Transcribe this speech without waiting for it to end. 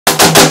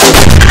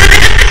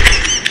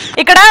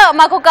ఇక్కడ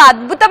మాకు ఒక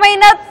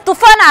అద్భుతమైన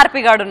తుఫాన్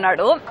ఆర్పిగాడు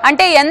ఉన్నాడు.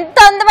 అంటే ఎంత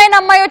అందమైన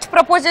అమ్మాయి వచ్చి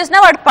ప్రపోజ్ చేసినా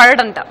వాడు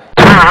పడడంట.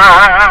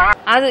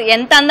 అది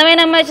ఎంత అందమైన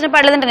అమ్మాయి వచ్చినా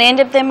పడలేదంటే నేను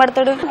చెప్తే ఏం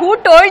పడతాడు? Who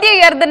told you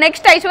you're the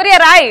next Aishwarya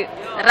Roy?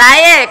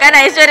 రాయే కానీ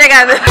ఐశ్వర్య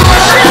కాదు.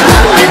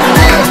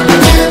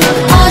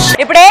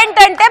 ఇప్పుడు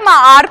ఏంటంటే మా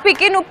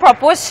ఆర్పికి నువ్వు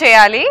ప్రపోజ్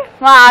చేయాలి.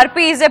 మా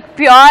ఆర్పి ఈజ్ ఎ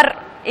ప్యూర్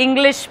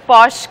ఇంగ్లీష్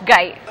పాష్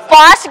గై.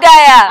 పాష్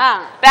గాయా?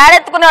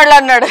 పేడెత్తుకునే వాళ్ళు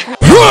అన్నాడు.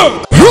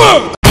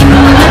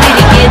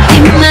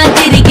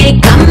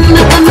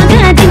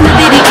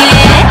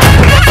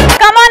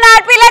 Come on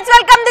RP, let's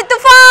welcome the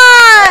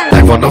Tufan.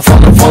 I wanna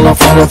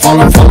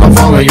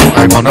follow you.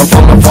 I wanna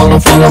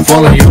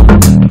follow you.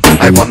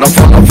 I wanna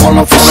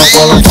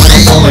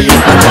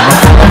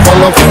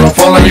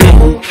follow you.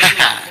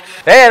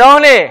 Hey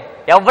Rohini,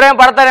 ఎవరేం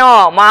పడతారేమో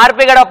మా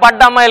ఆర్పి గడ పడ్డ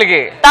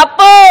అమ్మాయిలకి.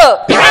 తప్పు.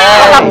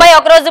 ఒక అబ్బాయి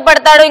ఒక రోజు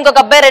పడతాడు, ఇంకొక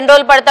అబ్బాయి 2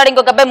 రోజులు పడతాడు,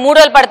 ఇంకొక అబ్బాయి 3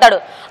 రోజులు పడతాడు.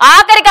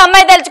 ఆఖరికి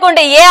అమ్మాయి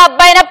తెలుసుకుంటే ఏ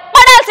అబ్బాయినా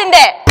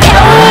పడాల్సిందే.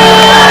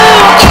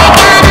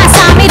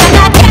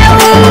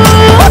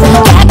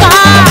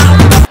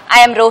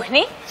 ఐఎమ్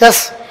రోహిణి.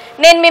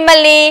 నేను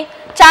మిమ్మల్ని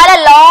చాలా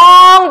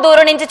లాంగ్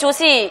దూరం నుంచి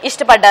చూసి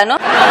ఇష్టపడ్డాను.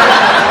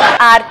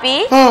 ఆర్పి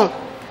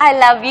I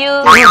love you.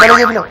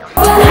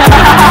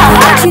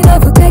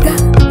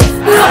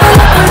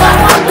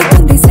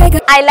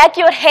 I like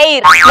your hair.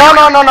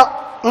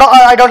 No,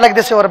 I don't like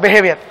this your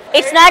behavior.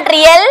 It's not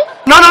real.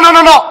 No.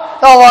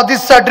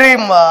 This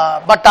dream,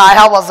 but I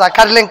have was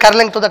curling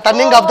to the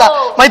turning of the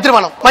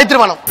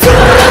Maitrimanam.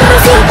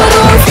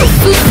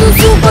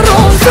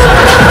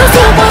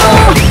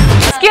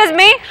 Excuse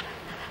me,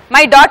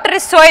 my daughter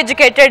is so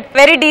educated,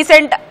 very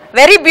decent,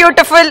 very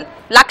beautiful.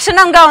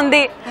 Lakshananga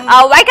undi.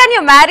 Why can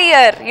you marry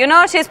her? You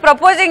know, she's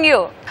proposing you.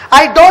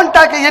 I don't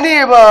take any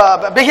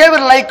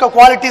behavior like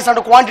qualities and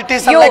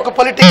quantities and like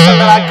politics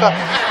and like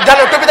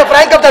to be the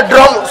frank of the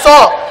drum. So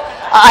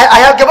I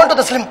have given to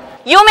the slim.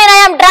 You mean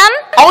I am drum?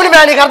 అవును మే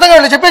నీకు అర్థం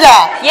కాదు చెప్పేదా?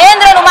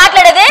 ఏంద్ర నువ్వు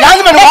మాట్లాడేది?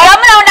 నేను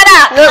drum లో ఉంటానా?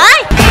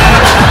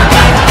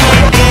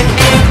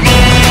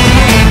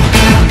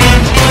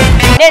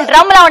 నేను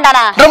డ్రమ్ లో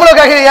ఉంటానా? డ్రమ్ లో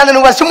కాకి ఏంది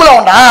నువ్వు సిమ్ లో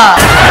ఉంటా?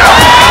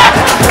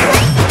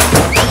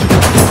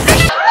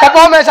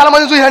 పాపా మే చాలా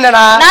మంది చూసాను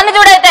నేనా. నన్ను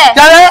చూడైతే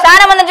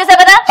చాలా మందిని చూసావు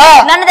కదా,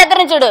 నన్ను దగ్గర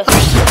నుంచి చూడు.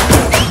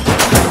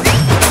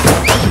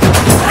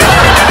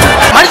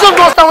 మనిషిని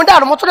చూస్తా ఉంటే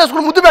ఆడ ముచ్చట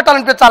వేసుకుని ముద్దు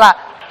పెట్టాలనిపించాలా,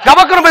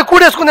 గబక్కన పోయి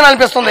కూడేసుకుంది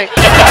అనిపిస్తుంది.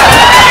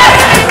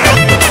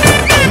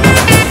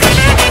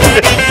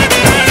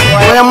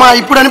 అమ్మా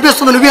ఇప్పుడు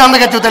అనిపిస్తుంది నువ్వే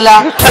అందగచ్చు తెల్లా.